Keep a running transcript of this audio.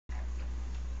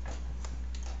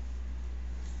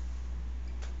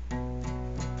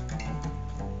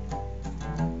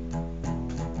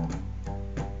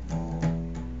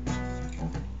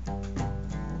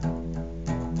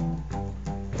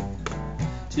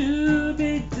to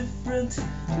be different,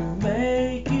 to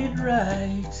make it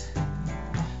right.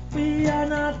 We are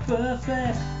not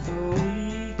perfect, but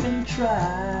we can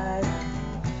try.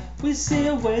 We see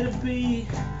a way to be,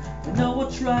 we know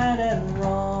what's right and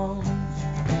wrong.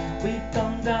 We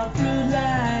come down through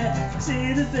life,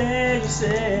 see the things we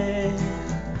say.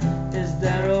 Is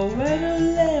there a way to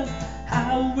live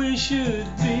how we should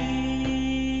be?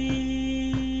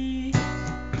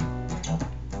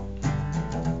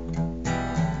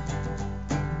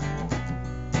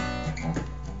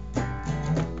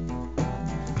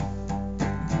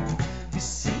 You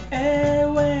see a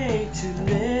way to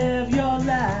live your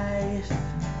life.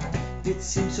 It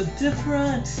seems so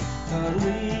different, but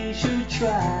we should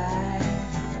try.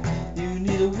 You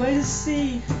need a way to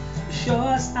see, to show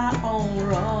us our own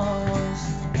wrongs.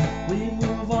 We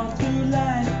move on through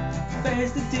life,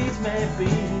 face the deeds may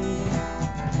be.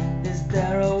 Is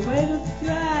there a way to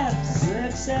thrive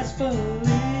successfully?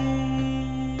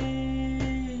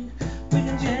 We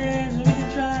can change, we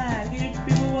can try, give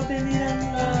people what they need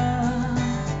and love.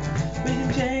 We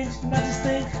can change, not just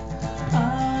think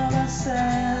of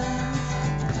ourselves.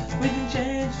 We can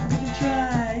change, we can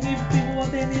try, give people what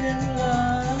they need and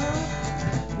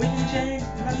love. We can change,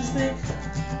 not just think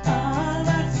of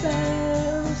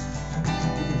ourselves.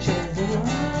 We can change the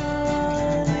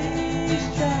world, each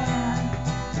try,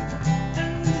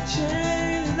 and the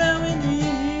change that we need.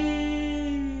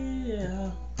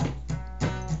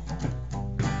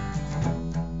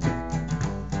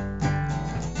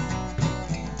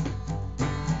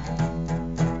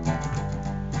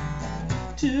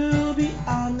 To be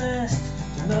honest,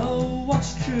 to know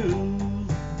what's true.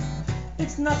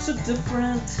 It's not so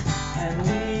different, and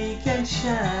we can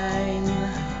shine.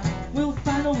 We'll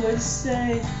find a way to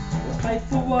say, we'll fight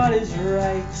for what is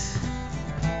right.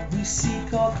 We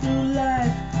seek all through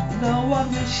life, know what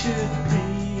we should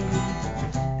be.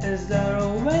 Is there a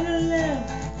way to live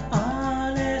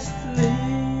honestly?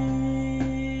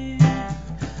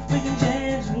 We can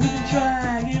change, we can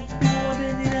try, give people what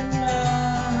they need and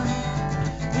love.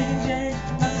 We can change,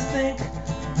 not just think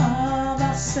of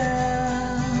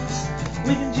ourselves.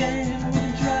 We can change.